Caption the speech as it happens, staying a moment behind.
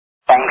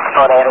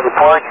for a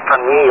report from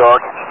New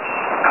York.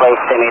 Place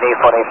to meet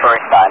for the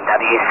first time.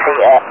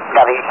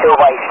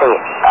 W2YC.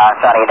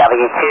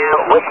 W2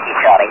 Whiskey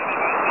Charlie.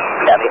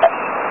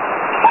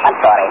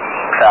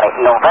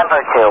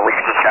 November 2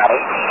 Whiskey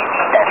Charlie.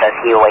 This is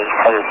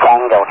UAC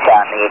Tango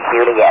Charlie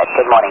Juliet.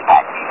 Good morning,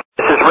 Pat.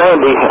 This is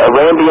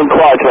Randy in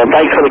Clarksville.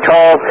 Thanks for the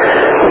call.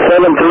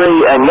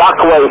 73 and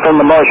Yaqway from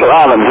the Marshall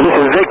Islands. This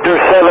is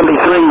Victor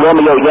 73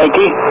 Romeo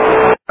Yankee.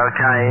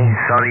 Okay,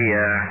 sorry,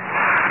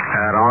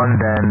 Ron,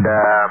 and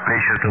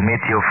pleasure to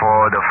meet you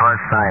for the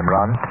first time,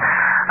 Ron.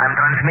 I'm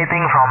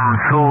transmitting from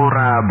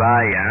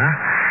Surabaya.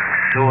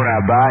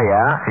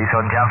 Surabaya is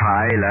on Java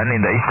Island,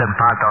 in the eastern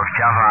part of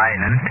Java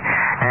Island,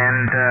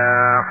 and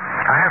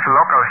I have a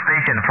local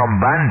station from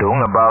Bandung,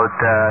 about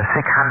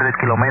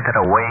 600 kilometers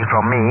away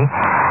from me,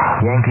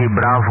 Yankee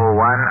Bravo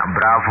 1,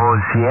 Bravo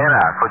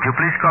Sierra. Could you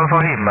please call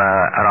for him,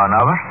 Ron,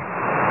 over?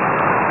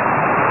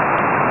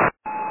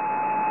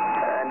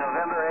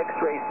 November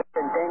X-ray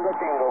 7 Tango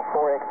Tango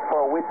 4X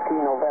for Whiskey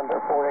November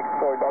 4X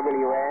for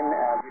WN.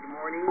 Good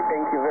morning.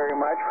 Thank you very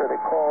much for the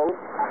call.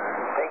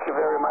 Thank you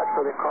very much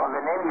for the call.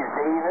 The name is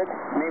David.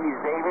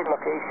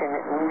 Location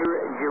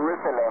near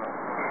Jerusalem.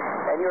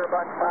 And you're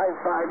about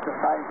 5'5" to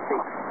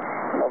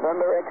 5'6".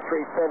 November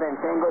X-ray 7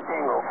 Tango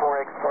Tango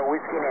 4X for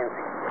Whiskey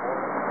Nancy.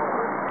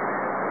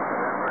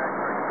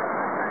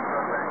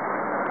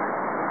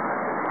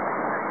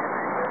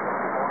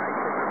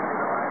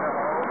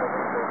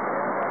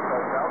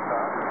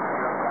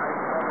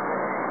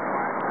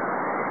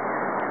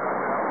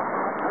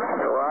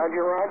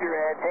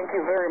 Roger. Thank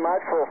you very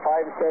much for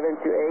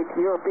 5728.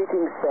 You're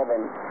picking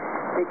 7.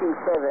 Picking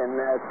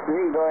 7.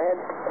 Sri, go ahead.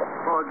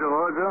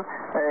 Roger.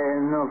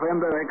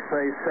 November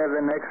X-ray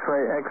 7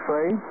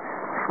 X-ray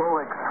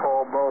 4X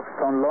for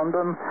Boston,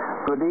 London.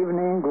 Good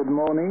evening, good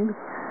morning.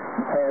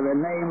 The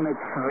name is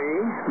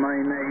Sri. My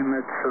name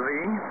is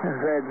Sri.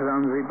 Z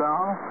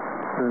Zanzibar.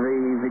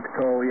 V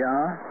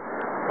Victoria.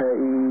 E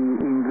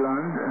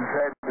England.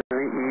 Z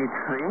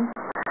E3.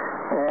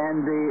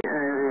 And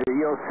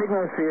your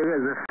signal here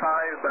is a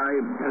 5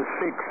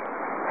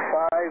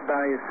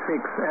 by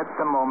 6 at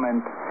the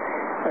moment.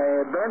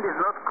 Band is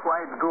not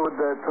quite good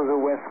to the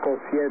west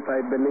coast yet,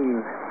 I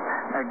believe.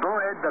 Go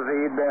ahead,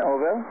 David.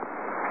 Over.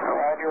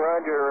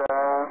 Roger.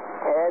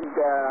 Ed,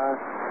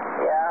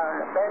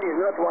 band is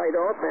not wide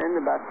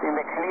open, but in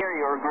the clear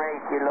you're great.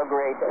 You look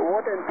great.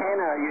 What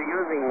antenna are you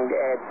using,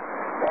 Ed?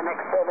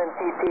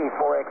 MX7TT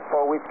 4X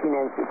for Whiskey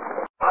Nancy.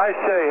 I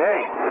say,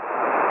 hey,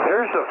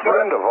 here's a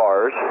friend of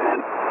ours.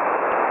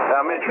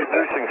 I'm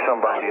introducing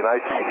somebody, and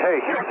I say, hey,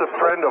 here's a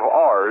friend of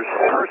ours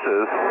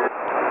versus,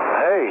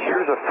 hey,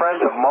 here's a friend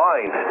of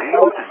mine. Do you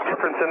know what the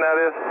difference in that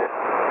is?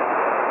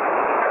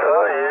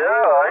 Oh,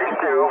 yeah, I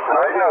do.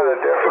 I know the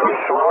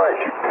difference. Why?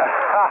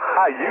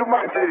 You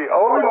might be the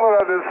only one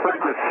on this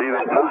frequency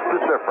that knows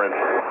the difference.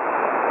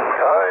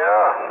 Oh,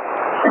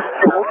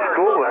 yeah. Old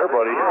school there,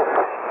 buddy.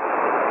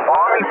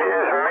 Why is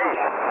me?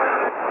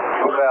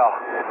 Well,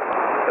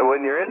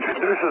 when you're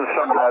introducing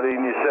somebody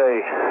and you say,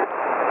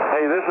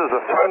 hey, this is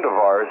a friend of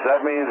ours,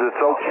 that means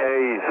it's okay,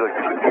 he's a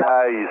good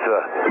guy,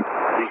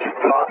 you can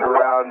talk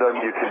around him,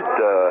 you could,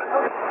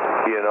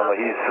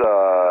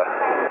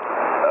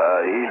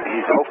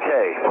 he's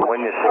okay. But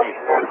when you say,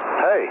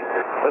 hey,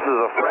 this is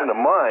a friend of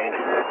mine,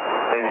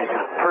 and the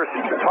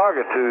person you're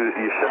talking to,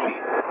 you say,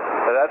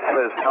 that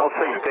says, don't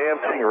say a damn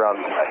thing around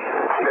the guy.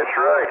 That's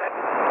right.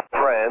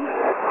 Friend,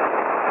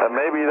 and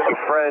maybe that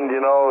friend, is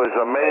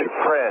a made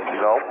friend,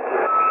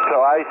 So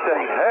I say,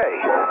 hey,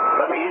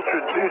 let me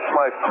introduce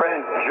my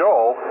friend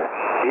Joe.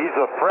 He's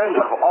a friend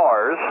of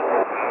ours.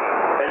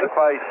 And if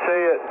I say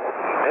it,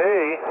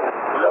 hey,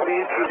 let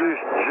me introduce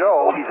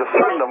Joe. He's a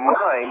friend of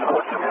mine.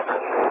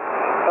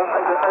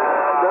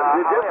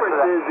 The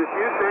difference is if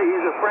you say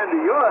he's a friend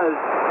of yours,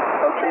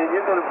 okay, and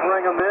you're going to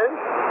bring him in,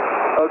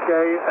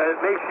 okay, it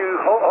makes you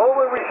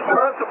wholly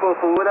responsible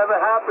for whatever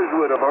happens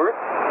with him, all right?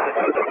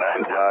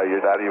 No,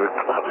 you're not even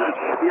close.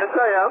 Yes,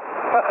 I am.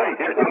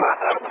 You're not.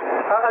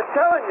 I'm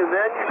telling you,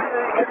 man,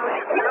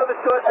 you never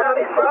saw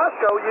Donnie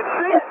Brasco, you'd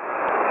see it.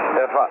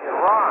 If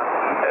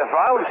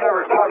I was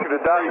ever talking to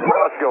Donnie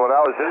Brasco and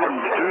I was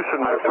introducing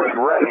my friend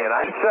Ray, and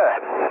I said,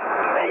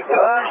 hey,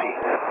 Donnie,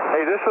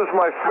 hey, this is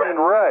my friend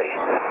Ray.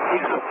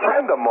 He's a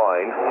friend of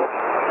mine.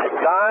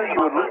 Donnie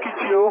would look at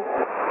you,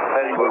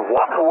 and he would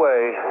walk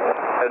away,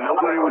 and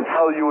nobody would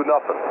tell you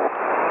nothing.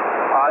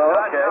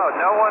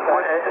 No one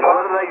would.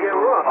 What did I get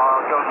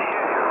wrong?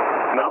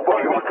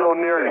 Nobody would go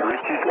near you.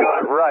 Richie's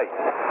got it right.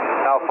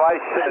 Now, if I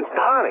said,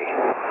 Donnie,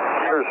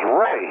 here's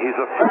Ray, he's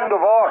a friend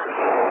of ours,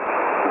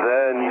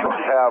 then you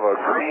have a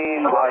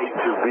green light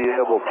to be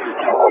able to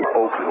talk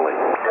openly.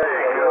 There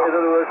you go. In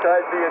other words,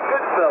 I'd be a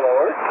good fellow,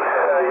 right?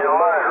 Yeah, you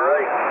learned,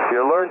 right?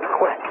 You learned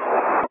quick.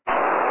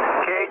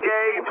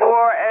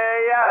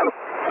 KJ4AS.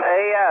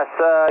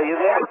 You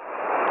there?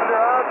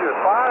 Roger,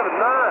 5 and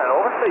 9.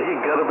 Over. You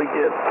gotta be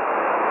good.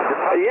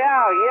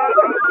 Yeah,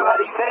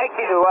 everybody, thank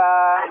you.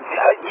 Are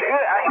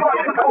you on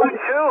the code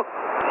too?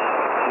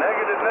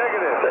 Negative.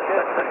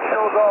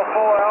 Kills all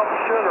 4 Alpha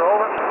Sugar,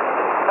 over.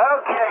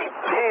 Okay,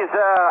 geez,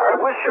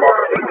 I wish you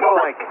were in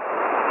Link.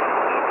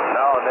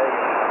 No, Nate.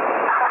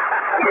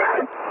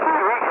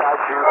 Got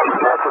you.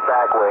 That's your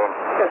back, Wayne.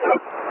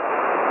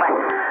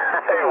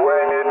 Hey,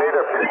 Wayne, you need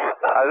a piece.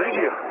 I think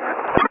you're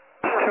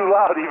too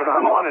loud even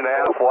on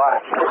 1.5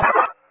 watts.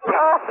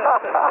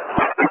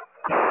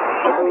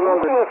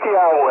 See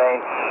how,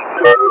 Wayne.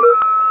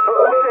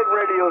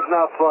 Radio's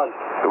not fun.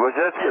 Was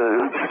that,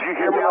 did you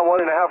hear me on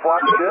 1.5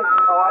 watts shit?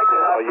 Oh, I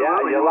did. Oh, yeah,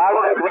 you're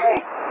loud as Ray.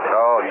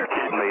 Oh, you're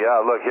kidding me. Yeah,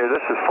 look here,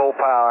 this is full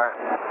power.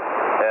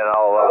 And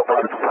I'll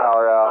put the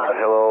power out.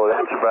 Hello,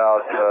 that's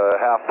about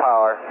half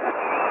power.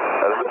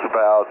 That's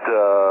about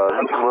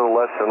that's a little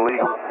less than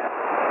legal.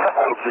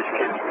 I'm just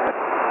kidding.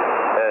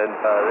 And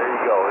there you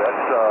go.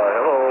 That's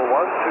hello, 1, 2,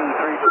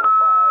 3, 4, 5,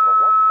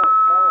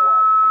 1.4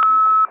 watts.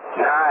 9,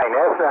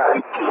 that's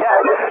right. Yeah,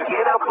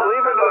 you know,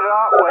 believe it or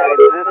not, Wayne,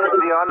 this is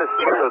the honest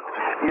truth.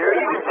 You're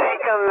even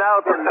taking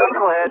out the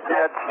knucklehead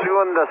that's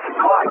doing the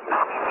spot.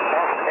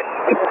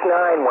 It's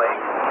 9,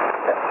 Wayne.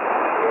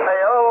 Hey,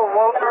 hello,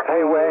 Walter.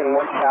 Hey, Wayne,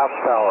 what's half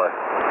power?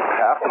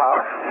 Half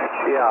power?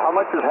 Yeah, how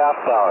much is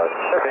half power?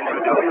 This is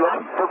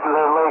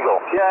illegal.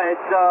 Yeah,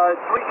 it's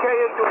 3K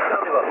into a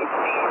dummy lot.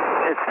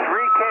 It's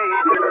 3K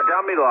into a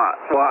dummy lot.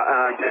 Well,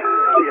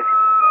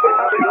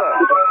 Look.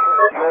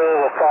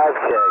 Oh,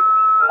 5K.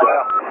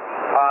 Well,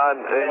 on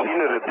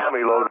unit of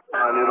dummy load,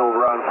 it'll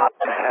run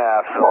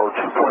half, so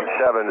 2.7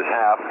 is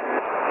half.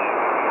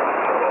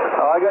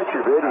 Oh, I got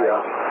your video.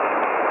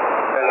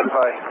 And if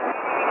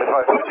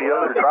I put the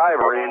other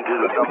driver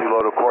into the dummy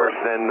load, of course,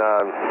 then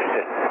I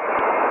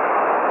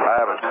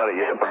haven't done it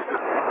yet.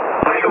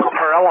 Legal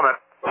per element.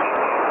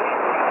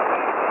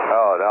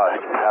 Oh, no, I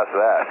passed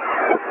that.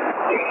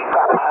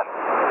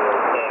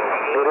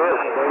 It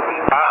is.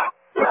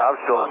 I'm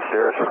still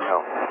upstairs right now.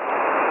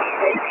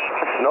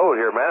 Snow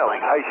here, man.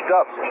 I'm iced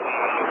up.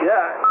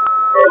 Yeah.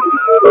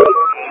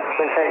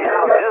 Hey,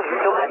 just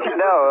to let you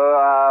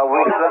know,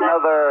 we got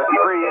another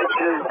 3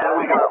 inches, and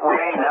we got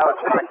rain. Now it's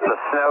starting to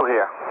snow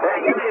here.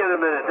 Hey, give me a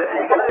minute.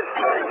 Hey, guys,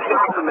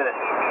 stop a minute.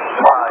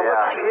 Oh,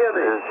 yeah.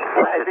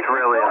 It's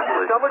really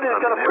ugly. Somebody's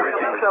going to put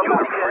themselves up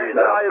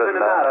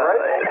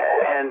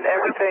and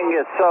everything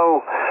is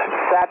so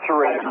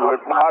saturated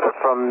with water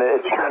from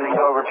it turning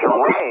over to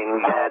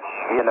rain that,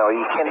 you know,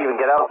 you can't even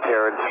get out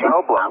there and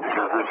snowblow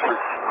because it's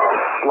just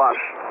slush.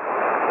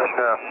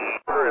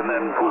 And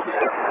then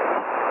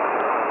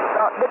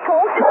the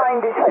call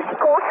sign is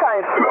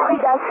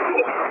Florida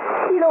 6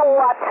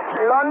 kilowatt,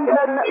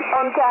 London,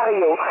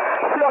 Ontario.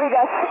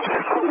 Florida 6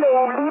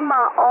 kilo,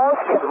 Lima,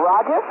 Oscar,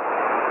 Roger.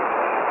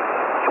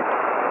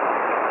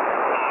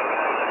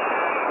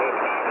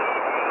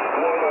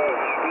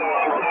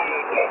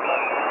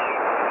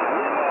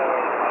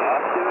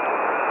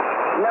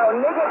 No,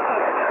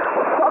 negative.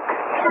 Fox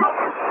 6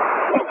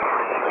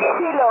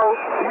 kilo,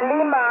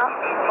 Lima,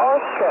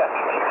 Oscar.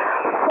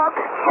 Fox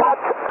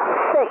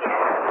 6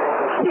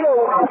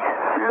 kilowatt,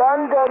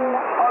 London,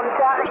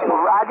 Ontario.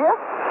 Roger.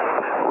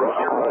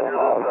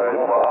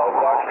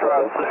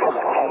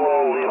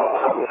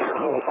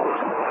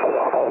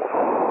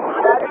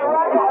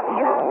 Roger.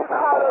 You have to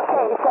call,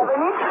 okay,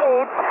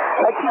 73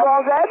 at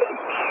QRZ.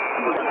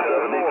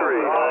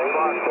 73.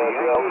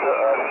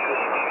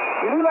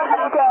 Lima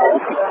Delta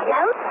Oscar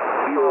again.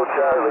 Kilo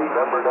Charlie,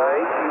 number 9,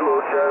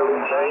 Kilo Charlie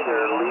 9,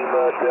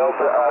 Lima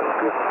Delta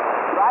Oscar.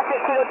 Roger,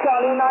 Kilo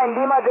Charlie 9,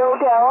 Lima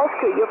Delta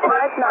Oscar. You're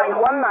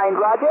 5919,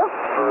 Roger.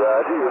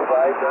 Roger, you're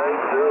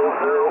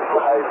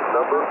 59005,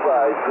 number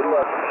 5, good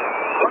luck.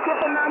 Okay,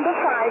 for number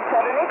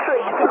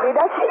 573,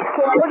 Florida 6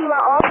 kilo,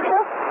 Lima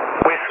Oscar.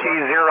 Whiskey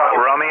 0,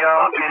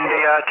 Romeo,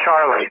 India,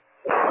 Charlie.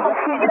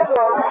 Whiskey 0,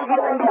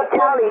 Romeo, India,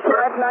 Charlie,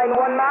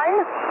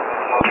 5919.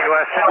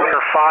 QSL,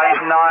 you're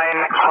 59,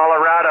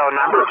 Colorado,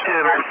 number 2,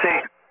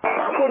 merci.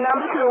 Okay,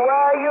 number 2, where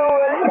are you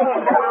living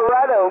in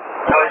Colorado?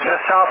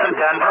 Just south of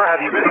Denver, have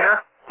you been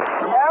here?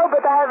 No,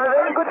 but I have a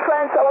very good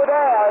friend over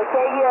there.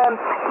 Okay,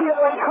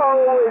 Kilo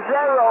Echo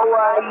 0,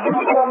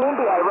 Uniform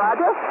India,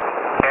 Roger?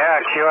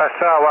 Yeah,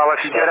 QSL. Well,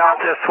 if you get out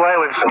this way,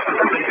 we've got some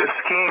pretty good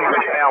skiing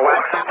right now.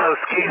 Wax up those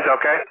skis,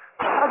 okay?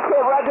 Okay,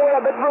 Roger,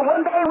 but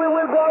one day we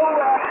will go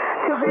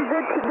to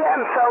visit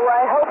them, so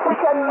I hope we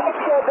can make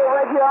the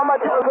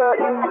radiometer over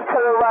in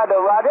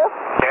Colorado, Roger?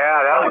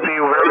 Yeah, that would be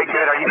very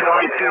good. Are you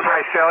going to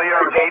Visalia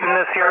or Dayton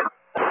this year?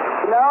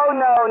 No.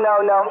 No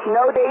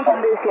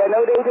Dayton this year,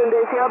 but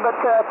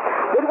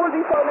it will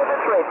be fun of a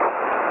trip.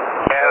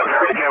 Yeah,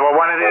 very good. Well,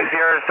 one of these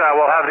years,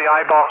 we'll have the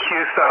eyeball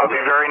cue, so it'll be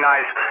very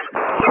nice.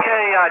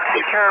 Okay,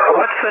 take care.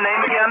 What's the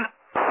name again?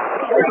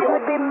 It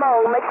would be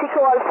Mo,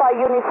 Mexico Alpha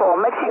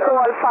Uniform. 73.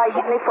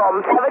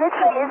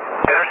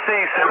 Merci,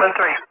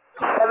 73.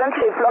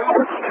 73, Florida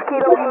 6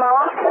 kilo, Lima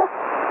Oscar.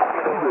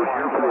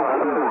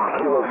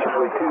 Kilo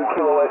 2,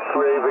 Kilo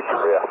X-ray,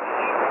 Victoria.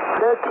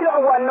 The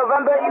Kilo 1,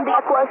 November, India,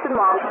 question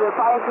mark,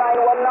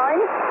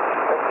 5919.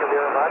 Thank you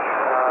very much.